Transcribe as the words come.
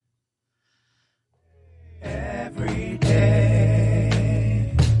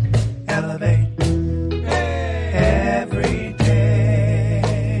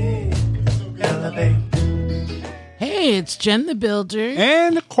Jen the Builder.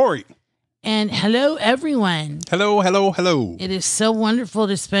 And Corey. And hello, everyone. Hello, hello, hello. It is so wonderful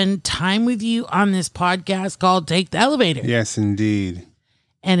to spend time with you on this podcast called Take the Elevator. Yes, indeed.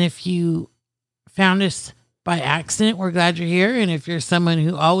 And if you found us by accident, we're glad you're here. And if you're someone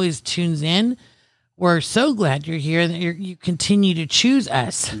who always tunes in, we're so glad you're here that you continue to choose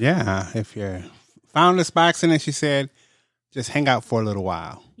us. Yeah, if you found us by accident, she said, just hang out for a little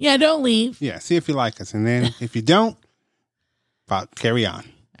while. Yeah, don't leave. Yeah, see if you like us. And then if you don't, carry on.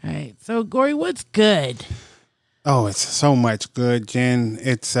 All right. So, Gory, what's good? Oh, it's so much good, Jen.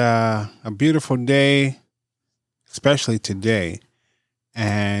 It's a beautiful day, especially today.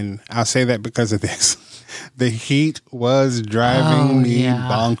 And I'll say that because of this. The heat was driving me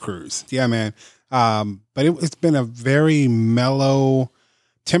bonkers. Yeah, man. But it's been a very mellow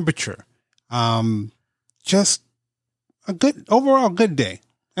temperature. Just a overall good day.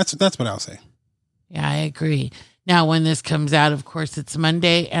 That's what I'll say. Yeah, I agree. Now, when this comes out, of course, it's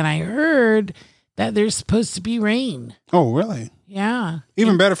Monday, and I heard that there's supposed to be rain. Oh, really? Yeah.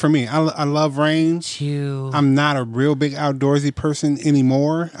 Even better for me. I love rain. Too. I'm not a real big outdoorsy person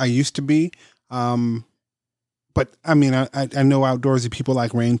anymore. I used to be. But, I mean, I know outdoorsy people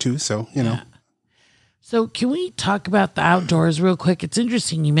like rain, too, so, you know. So can we talk about the outdoors real quick? It's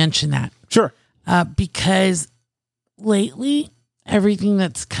interesting you mentioned that. Sure. Because lately, everything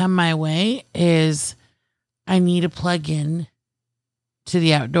that's come my way is I need a plug in to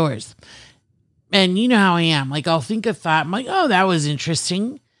the outdoors. And you know how I am. Like, I'll think a thought. I'm like, oh, that was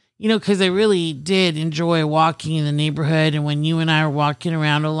interesting. You know, because I really did enjoy walking in the neighborhood. And when you and I were walking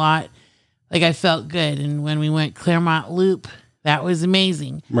around a lot, like, I felt good. And when we went Claremont Loop, that was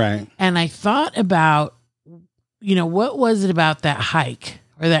amazing. Right. And I thought about, you know, what was it about that hike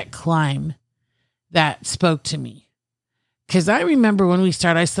or that climb that spoke to me? Because I remember when we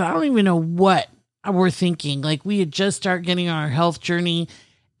started, I said, I don't even know what we're thinking. Like, we had just started getting on our health journey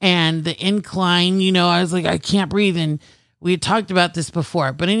and the incline, you know, I was like, I can't breathe. And we had talked about this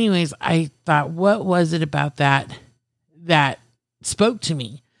before. But anyways, I thought, what was it about that spoke to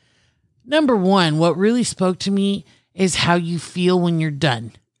me? Number one, what really spoke to me is how you feel when you're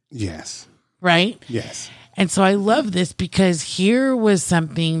done. Yes. Right? Yes. And so I love this because here was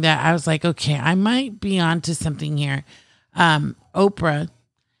something that I was like, okay, I might be onto something here. Oprah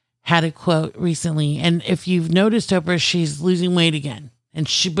had a quote recently, and if you've noticed Oprah, she's losing weight again,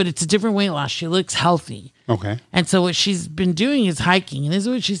 but it's a different weight loss. She looks healthy. Okay. And so what she's been doing is hiking, and this is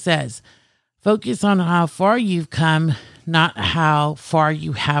what she says: focus on how far you've come, not how far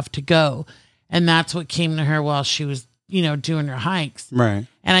you have to go. And that's what came to her while she was, you know, doing her hikes. Right.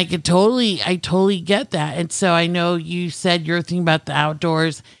 And I totally get that. And so I know you said your thing about the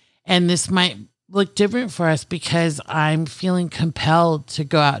outdoors, and this might look different for us because I'm feeling compelled to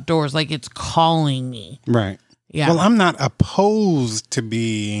go outdoors. Like, it's calling me. Right. Yeah. Well, I'm not opposed to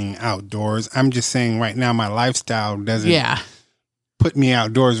being outdoors. I'm just saying right now my lifestyle doesn't put me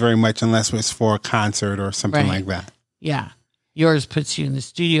outdoors very much unless it's for a concert or something like that. Yeah. Yours puts you in the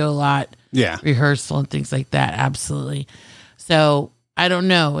studio a lot. Yeah. Rehearsal and things like that. Absolutely. So I don't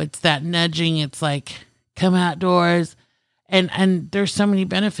know. It's that nudging. It's like, come outdoors. And there's so many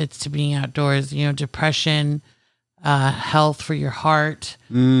benefits to being outdoors, you know, depression, health for your heart.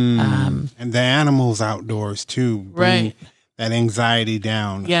 And the animals outdoors too. Bring that anxiety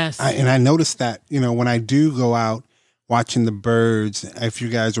down. Yes. And I noticed that, you know, when I do go out watching the birds, if you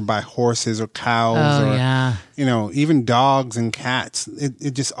guys are by horses or cows you know, even dogs and cats,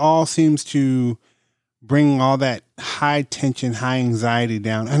 it just all seems to bring all that high tension, high anxiety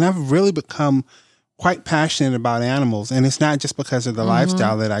down. And I've really become quite passionate about animals, and it's not just because of the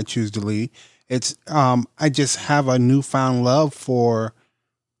lifestyle that I choose to lead. It's I just have a newfound love for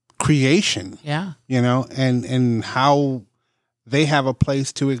creation. Yeah, you know, and how they have a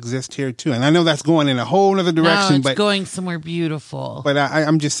place to exist here too. And I know that's going in a whole other direction, but going somewhere beautiful. But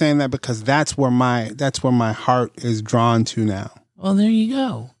I'm just saying that because that's where my heart is drawn to now. Well, there you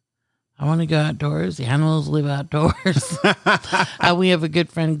go. I want to go outdoors. The animals live outdoors. We have a good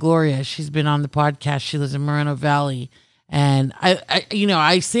friend, Gloria. She's been on the podcast. She lives in Moreno Valley. And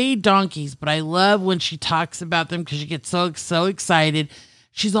I say donkeys, but I love when she talks about them because she gets so excited.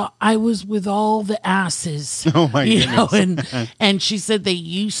 She's all, I was with all the asses. Oh my goodness. And she said they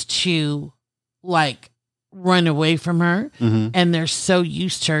used to like run away from her. And they're so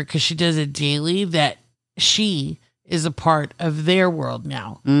used to her because she does it daily that she is a part of their world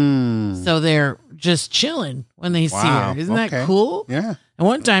now. So they're just chilling when they see her. Isn't that cool? Yeah. And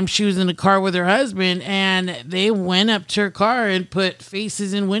one time she was in a car with her husband and they went up to her car and put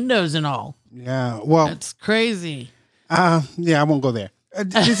faces in windows and all. Yeah. Well, that's crazy. Yeah, I won't go there.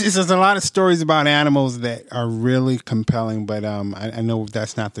 There's a lot of stories about animals that are really compelling, but I know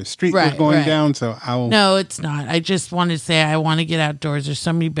that's not the street we're going down, so I'll... No, it's not. I just want to say I want to get outdoors. There's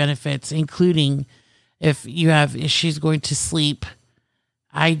so many benefits, including if you have issues going to sleep.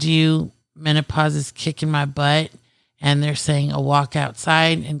 I do. Menopause is kicking my butt, and they're saying a walk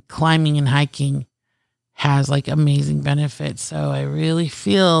outside and climbing and hiking has like amazing benefits. So I really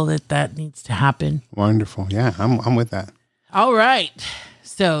feel that needs to happen. Wonderful. Yeah, I'm with that. All right.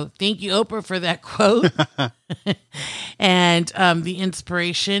 So thank you, Oprah, for that quote and the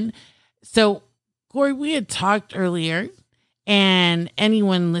inspiration. So, Corey, we had talked earlier, and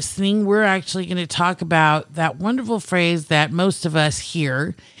anyone listening, we're actually going to talk about that wonderful phrase that most of us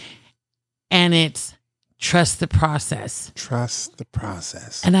hear, and it's trust the process. Trust the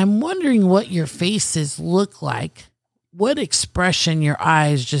process. And I'm wondering what your faces look like, what expression your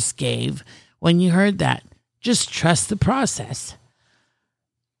eyes just gave when you heard that. Just trust the process.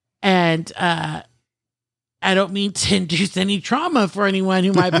 And I don't mean to induce any trauma for anyone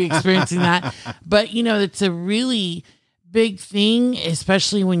who might be experiencing that, but it's a really big thing,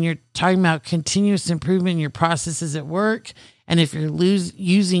 especially when you're talking about continuous improvement in your processes at work. And if you're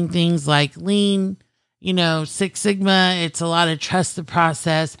using things like Lean, Six Sigma, it's a lot of trust the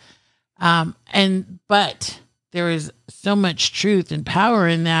process. But there is so much truth and power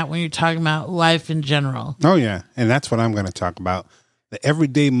in that when you're talking about life in general. Oh, yeah. And that's what I'm going to talk about. The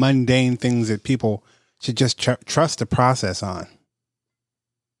everyday mundane things that people should just trust the process on.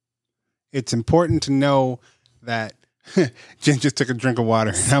 It's important to know that Jen just took a drink of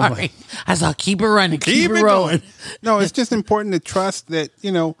water. Sorry. I'm like, I saw keep it running, keep it rolling. Going. No, it's just important to trust that,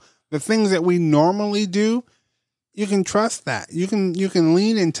 the things that we normally do, you can trust that. You can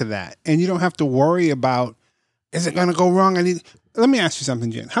lean into that, and you don't have to worry about, is it going to go wrong? Let me ask you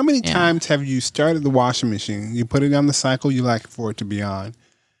something, Jen. How many times have you started the washing machine? You put it on the cycle you like for it to be on.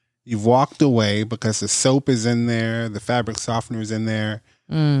 You've walked away because the soap is in there, the fabric softener is in there.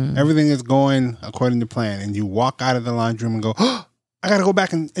 Everything is going according to plan. And you walk out of the laundry room and go, oh, I got to go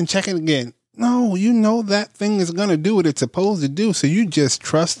back and check it again. No, that thing is going to do what it's supposed to do. So you just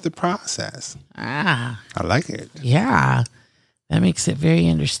trust the process. I like it. Yeah. That makes it very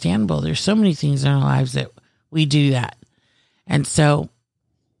understandable. There's so many things in our lives that we do that. And so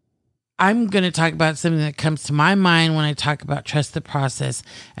I'm going to talk about something that comes to my mind when I talk about trust the process.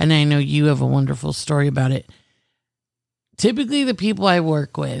 And I know you have a wonderful story about it. Typically, the people I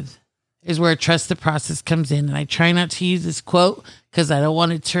work with is where trust the process comes in. And I try not to use this quote because I don't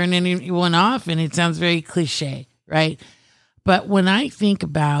want to turn anyone off. And it sounds very cliche, right? But when I think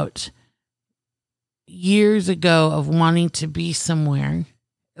about years ago of wanting to be somewhere,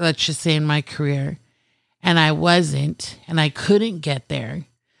 let's just say in my career, and I wasn't, and I couldn't get there,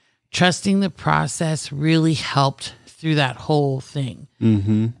 trusting the process really helped through that whole thing.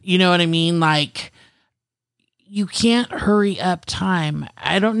 Mm-hmm. You know what I mean? Like, you can't hurry up time.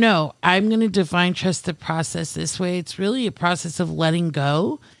 I don't know. I'm going to define trust the process this way. It's really a process of letting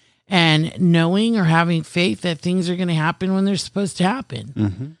go and knowing or having faith that things are going to happen when they're supposed to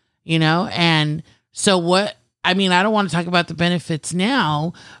happen. Mm-hmm. And so I don't want to talk about the benefits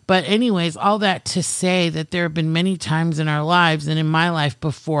now, but anyways, all that to say that there have been many times in our lives and in my life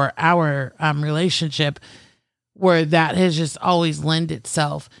before our relationship where that has just always lent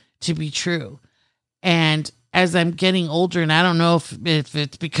itself to be true. And as I'm getting older, and I don't know if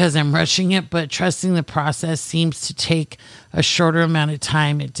it's because I'm rushing it, but trusting the process seems to take a shorter amount of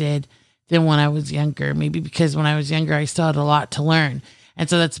time it did than when I was younger. Maybe because when I was younger, I still had a lot to learn. And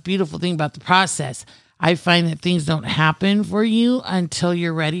so that's the beautiful thing about the process. I find that things don't happen for you until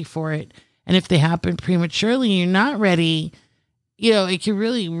you're ready for it. And if they happen prematurely and you're not ready, it can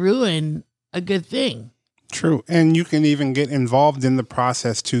really ruin a good thing. True. And you can even get involved in the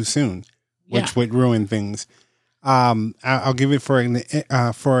process too soon, which would ruin things. I'll give it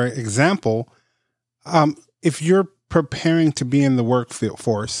for example. If you're preparing to be in the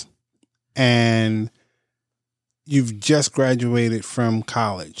workforce and you've just graduated from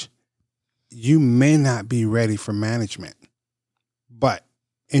college, you may not be ready for management, but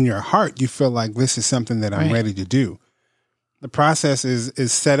in your heart, you feel like this is something that I'm ready to do. The process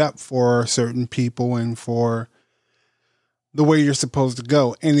is set up for certain people and for the way you're supposed to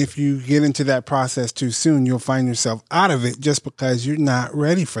go. And if you get into that process too soon, you'll find yourself out of it just because you're not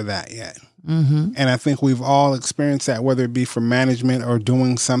ready for that yet. Mm-hmm. And I think we've all experienced that, whether it be for management or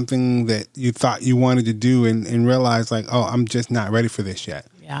doing something that you thought you wanted to do and realize like, oh, I'm just not ready for this yet.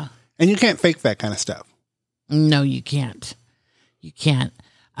 Yeah. And you can't fake that kind of stuff. No, you can't. You can't.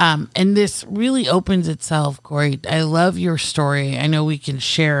 And this really opens itself, Corey. I love your story. I know we can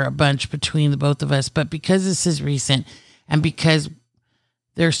share a bunch between the both of us, but because this is recent and because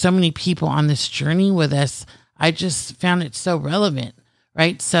there's so many people on this journey with us. I just found it so relevant,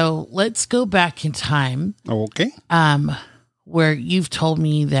 right? So let's go back in time. Okay. Where you've told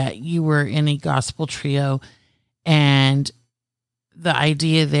me that you were in a gospel trio, and the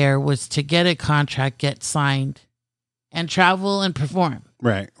idea there was to get a contract, get signed, and travel and perform.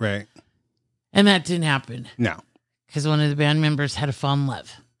 Right, right. And that didn't happen. No. Because one of the band members had to fall in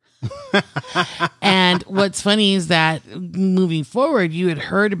love. And what's funny is that moving forward, you had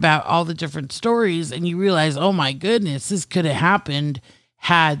heard about all the different stories and you realize, oh my goodness, this could have happened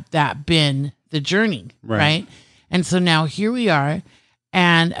had that been the journey, right? And so now here we are.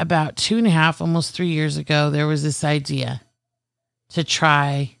 And about 2.5, almost 3 years ago, there was this idea to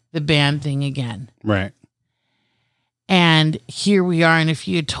try the band thing again. Right. And here we are. And if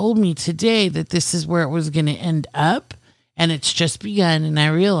you had told me today that this is where it was going to end up and it's just begun, and I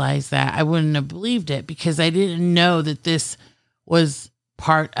realized that, I wouldn't have believed it because I didn't know that this was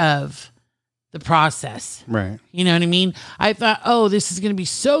part of the process. Right. You know what I mean? I thought, oh, this is going to be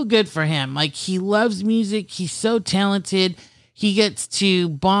so good for him. Like, he loves music. He's so talented. He gets to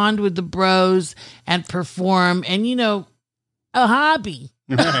bond with the bros and perform and, a hobby.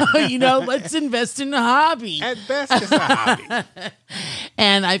 Let's invest in a hobby. At best, it's a hobby.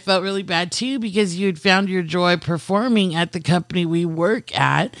 And I felt really bad too because you had found your joy performing at the company we work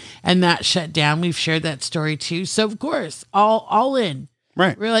at, and that shut down. We've shared that story too. So of course, all in.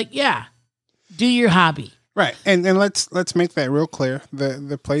 Right. We're like, yeah, do your hobby. Right. And let's make that real clear.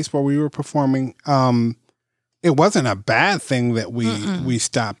 The place where we were performing, it wasn't a bad thing that we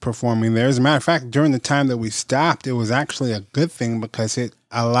stopped performing there. As a matter of fact, during the time that we stopped, it was actually a good thing because it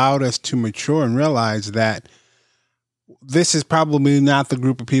allowed us to mature and realize that this is probably not the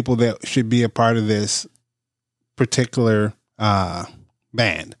group of people that should be a part of this particular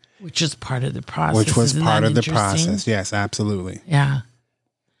band. Which is part of the process. Which was part of the process. Yes, absolutely. Yeah.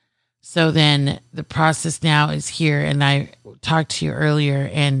 So then the process now is here, and I talked to you earlier,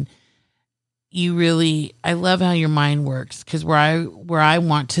 and I love how your mind works, because where I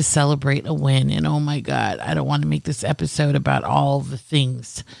want to celebrate a win, and oh my God, I don't want to make this episode about all the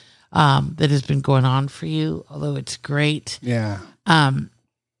things that has been going on for you, although it's great. Yeah.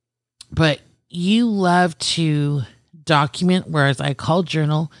 But you love to document, whereas I call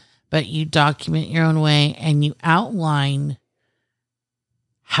journal, but you document your own way and you outline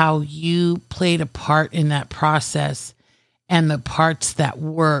how you played a part in that process, and the parts that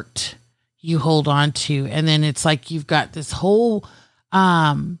worked you hold on to. And then it's like you've got this whole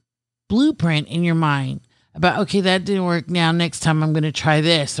blueprint in your mind about, okay, that didn't work. Now, next time I'm going to try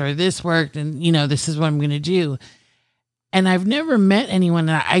this, or this worked, and this is what I'm going to do. And I've never met anyone,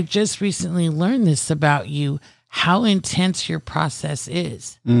 and I just recently learned this about you, how intense your process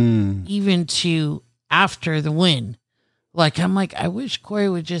is, even to after the win. Like, I'm like, I wish Corey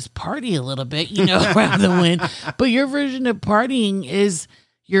would just party a little bit, around the win. But your version of partying is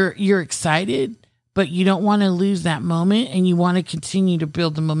you're excited, but you don't want to lose that moment, and you want to continue to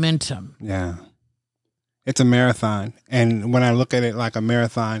build the momentum. Yeah. It's a marathon. And when I look at it like a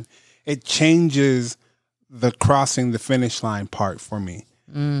marathon, it changes the crossing the finish line part for me.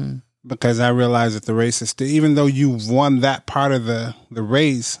 Because I realize that the race is still, even though you've won that part of the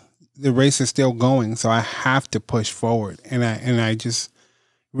race is still going. So I have to push forward. And I just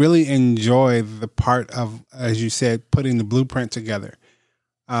really enjoy the part of, as you said, putting the blueprint together.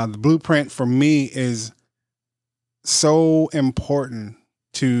 The blueprint for me is so important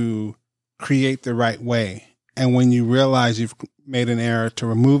to create the right way. And when you realize you've made an error, to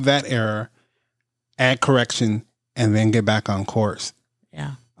remove that error, add correction, and then get back on course.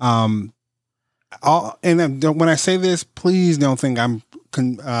 Yeah. And when I say this, please don't think I'm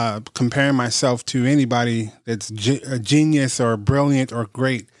comparing myself to anybody that's a genius or brilliant or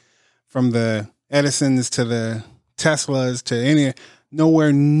great, from the Edisons to the Teslas to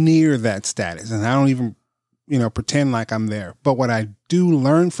nowhere near that status. And I don't even, pretend like I'm there. But what I do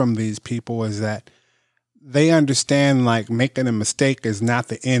learn from these people is that they understand, like, making a mistake is not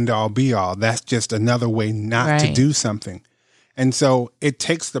the end all be all. That's just another way not to do something. And so it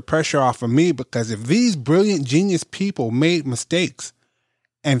takes the pressure off of me, because if these brilliant genius people made mistakes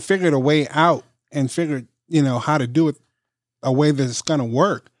and figured a way out and figured, how to do it a way that's going to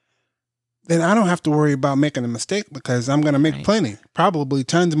work, then I don't have to worry about making a mistake, because I'm going to make plenty, probably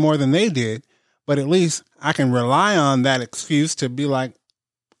tons more than they did. But at least I can rely on that excuse to be like,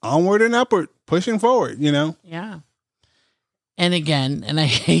 onward and upward, pushing forward, Yeah. And again, and I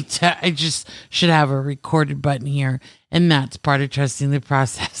just should have a recorded button here, and that's part of trusting the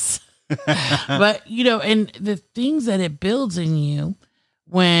process. But, and the things that it builds in you,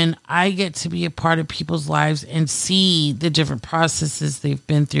 when I get to be a part of people's lives and see the different processes they've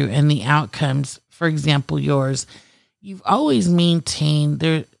been through and the outcomes. For example, yours, you've always maintained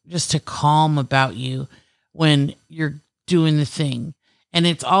there just a calm about you when you're doing the thing. And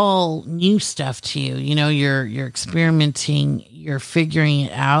it's all new stuff to you. You know, you're experimenting, you're figuring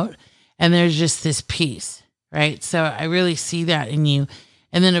it out, and there's just this peace, right? So I really see that in you.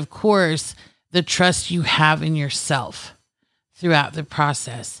 And then, of course, the trust you have in yourself throughout the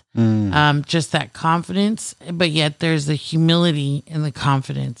process. Just that confidence, but yet there's the humility in the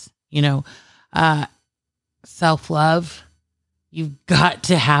confidence, you know, self-love. You've got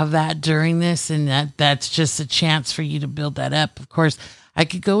to have that during this, and that's just a chance for you to build that up. Of course, I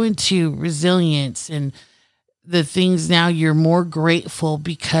could go into resilience and the things now you're more grateful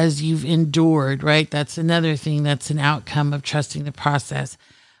because you've endured, right? That's another thing that's an outcome of trusting the process.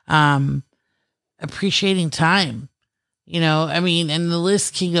 Appreciating time, you know, I mean, and the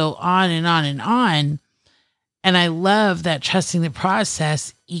list can go on and on and on. And I love that trusting the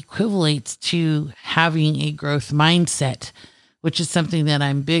process equivalates to having a growth mindset, which is something that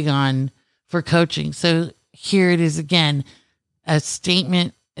I'm big on for coaching. So here it is again, a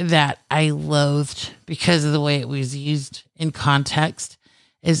statement that I loathed because of the way it was used in context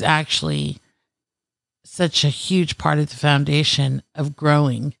is actually such a huge part of the foundation of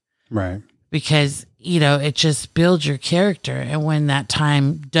growing. Right. Because, you know, it just builds your character. And when that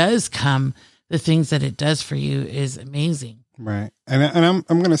time does come, the things that it does for you is amazing. Right. And I'm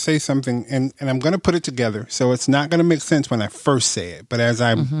going to say something and I'm going to put it together. So it's not going to make sense when I first say it, but as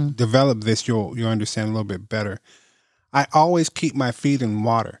I develop this, you'll understand a little bit better. I always keep my feet in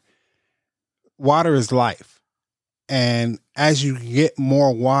water. Water is life. And as you get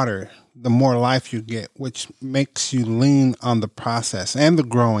more water, the more life you get, which makes you lean on the process and the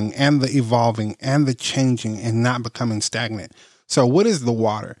growing and the evolving and the changing and not becoming stagnant. So what is the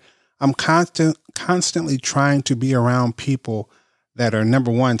water? I'm constantly trying to be around people that are,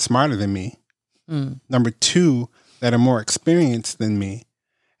 number one, smarter than me. Number two, that are more experienced than me.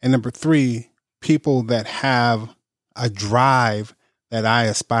 And number three, people that have a drive that I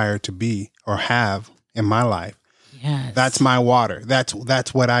aspire to be or have in my life. Yes. That's my water.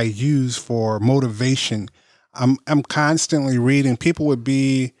 That's what I use for motivation. I'm constantly reading. People would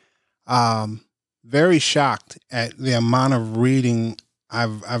be very shocked at the amount of reading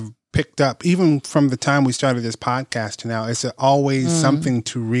I've picked up, even from the time we started this podcast to now. It's always something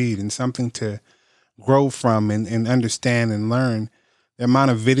to read and something to grow from and understand and learn. The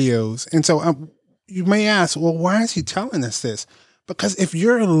amount of videos. And so you may ask, well, why is he telling us this? Because if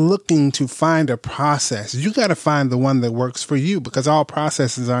you're looking to find a process, you got to find the one that works for you, because all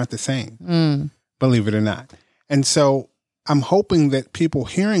processes aren't the same, believe it or not. And so I'm hoping that people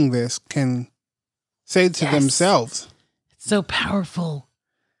hearing this can say to themselves, it's so powerful.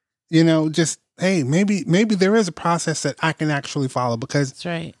 You know, just, hey, maybe there is a process that I can actually follow, because that's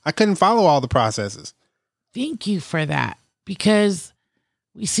right. I couldn't follow all the processes. Thank you for that, because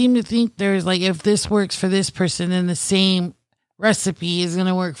we seem to think there's like, if this works for this person, then the same recipe is going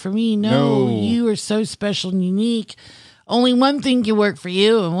to work for me. No, you are so special and unique. Only one thing can work for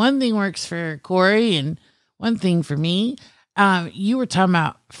you, and one thing works for Corey, and one thing for me. You were talking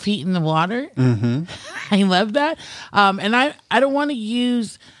about feet in the water. I love that. And I don't want to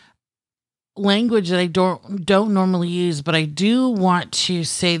use language that I don't normally use, but I do want to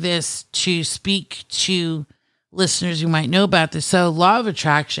say this to speak to listeners who might know about this. So law of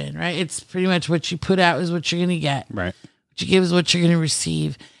attraction, right? It's pretty much what you put out is what you're going to get. Right. What you give is what you're going to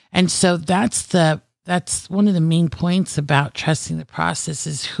receive. And so that's one of the main points about trusting the process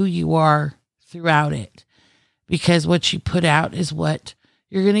is who you are throughout it, because what you put out is what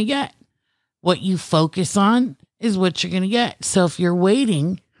you're going to get. What you focus on is what you're going to get. So if you're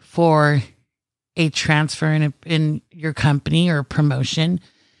waiting for a transfer in your company or promotion,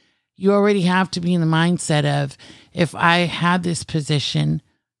 you already have to be in the mindset of, if I had this position,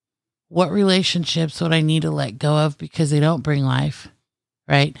 what relationships would I need to let go of because they don't bring life,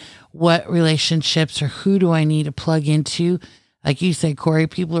 right? What relationships or who do I need to plug into? Like you said, Corey,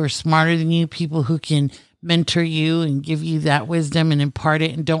 people who are smarter than you, people who can mentor you and give you that wisdom and impart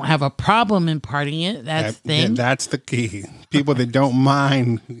it and don't have a problem imparting it. That's the thing. That's the key. People that don't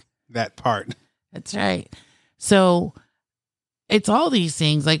mind that part. That's right. So it's all these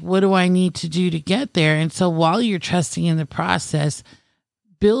things, like, what do I need to do to get there? And so while you're trusting in the process,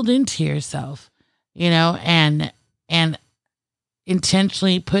 build into yourself, you know, and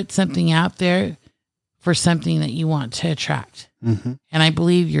intentionally put something out there for something that you want to attract. And I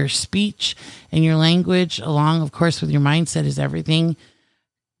believe your speech and your language, along, of course, with your mindset, is everything.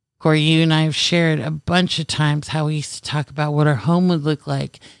 Corey, you and I have shared a bunch of times how we used to talk about what our home would look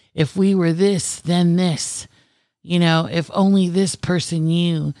like if we were this, then this. You know, if only this person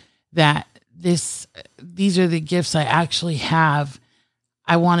knew that these are the gifts I actually have.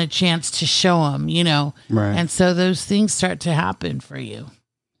 I want a chance to show them, you know. Right. And so those things start to happen for you.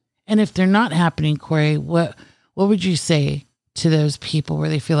 And if they're not happening, Corey, what would you say to those people where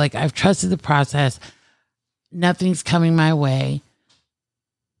they feel like I've trusted the process, nothing's coming my way?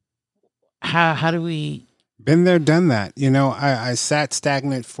 How do we? Been there, done that. You know, I sat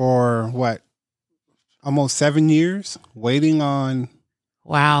stagnant for almost 7 years, waiting on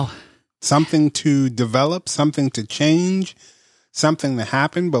something to develop, something to change, something to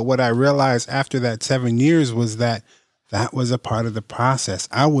happen. But what I realized after that 7 years was that was a part of the process.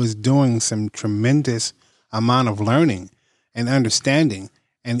 I was doing some tremendous amount of learning and understanding.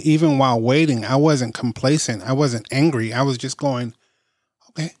 And even while waiting, I wasn't complacent. I wasn't angry. I was just going,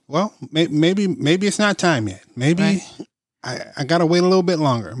 okay, well, maybe it's not time yet. Maybe I got to wait a little bit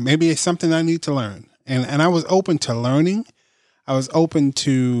longer. Maybe it's something I need to learn. And I was open to learning. I was open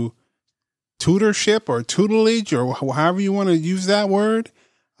to tutorship or tutelage or however you want to use that word.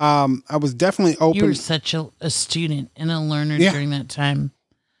 I was definitely open. You were such a student and a learner during that time.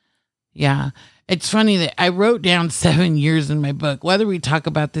 Yeah. It's funny that I wrote down 7 years in my book, whether we talk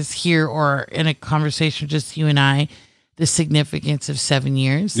about this here or in a conversation just you and I, the significance of 7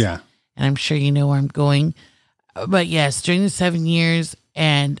 years. Yeah. And I'm sure you know where I'm going. But yes, during the 7 years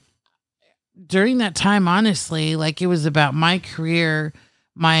and during that time, honestly, like it was about my career,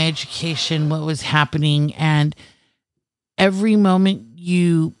 my education, what was happening. And every moment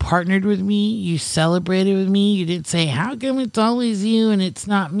you partnered with me, you celebrated with me. You didn't say, how come it's always you and it's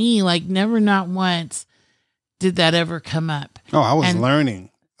not me? Like never, not once did that ever come up. Oh, I was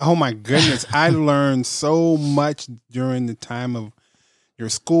learning. Oh my goodness. I learned so much during the time of your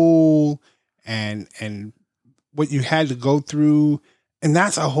school and what you had to go through. And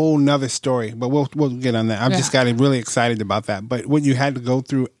that's a whole nother story, but we'll get on that. I've just got really excited about that. But what you had to go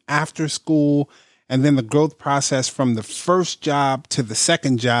through after school and then the growth process from the first job to the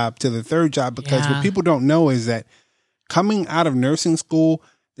second job to the third job, because what people don't know is that coming out of nursing school,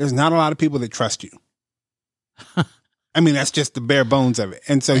 there's not a lot of people that trust you. I mean, that's just the bare bones of it.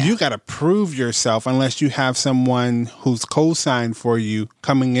 And so you got to prove yourself unless you have someone who's co-signed for you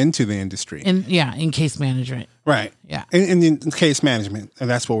coming into the industry. And in case management. Right. Yeah. In case management. And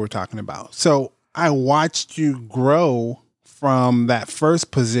that's what we're talking about. So I watched you grow from that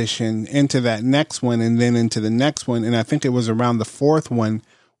first position into that next one and then into the next one. And I think it was around the fourth one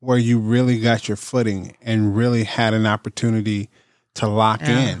where you really got your footing and really had an opportunity to lock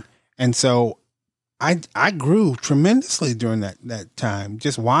in. And so I grew tremendously during that time,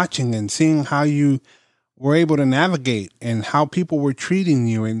 just watching and seeing how you were able to navigate and how people were treating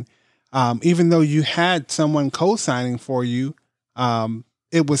you. And even though you had someone co-signing for you,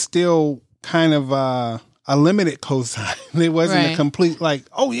 it was still kind of a limited co-sign. It wasn't a complete like,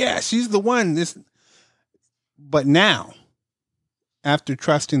 oh yeah, she's the one. But now, after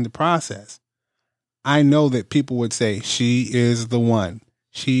trusting the process, I know that people would say she is the one.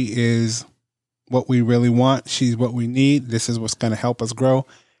 She is what we really want. She's what we need. This is what's going to help us grow.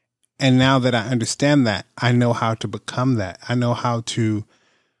 And now that I understand that, I know how to become that. I know how to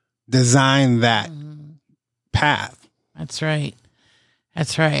design that path. That's right.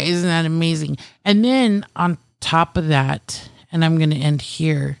 That's right. Isn't that amazing? And then on top of that, and I'm going to end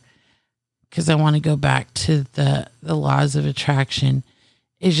here because I want to go back to the laws of attraction,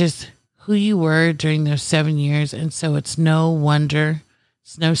 is just who you were during those 7 years. And so it's no wonder,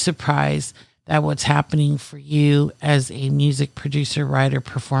 it's no surprise that what's happening for you as a music producer, writer,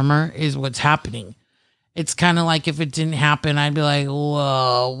 performer is what's happening. It's kind of like if it didn't happen, I'd be like,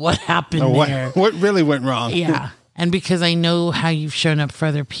 whoa, what happened there? What really went wrong? Yeah. And because I know how you've shown up for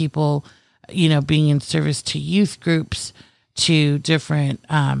other people, you know, being in service to youth groups, to different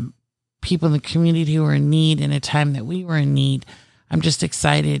people in the community who are in need in a time that we were in need, I'm just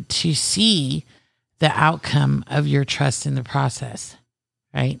excited to see the outcome of your trust in the process.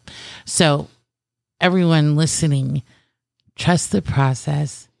 Right. So everyone listening, trust the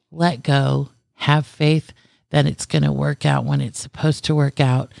process, let go, have faith that it's going to work out when it's supposed to work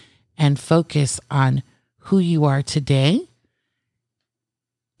out, and focus on who you are today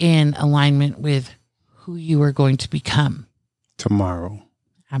in alignment with who you are going to become tomorrow.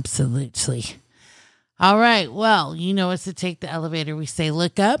 Absolutely. All right. Well, you know us to take the elevator. We say,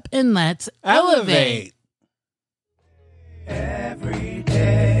 look up and let's elevate.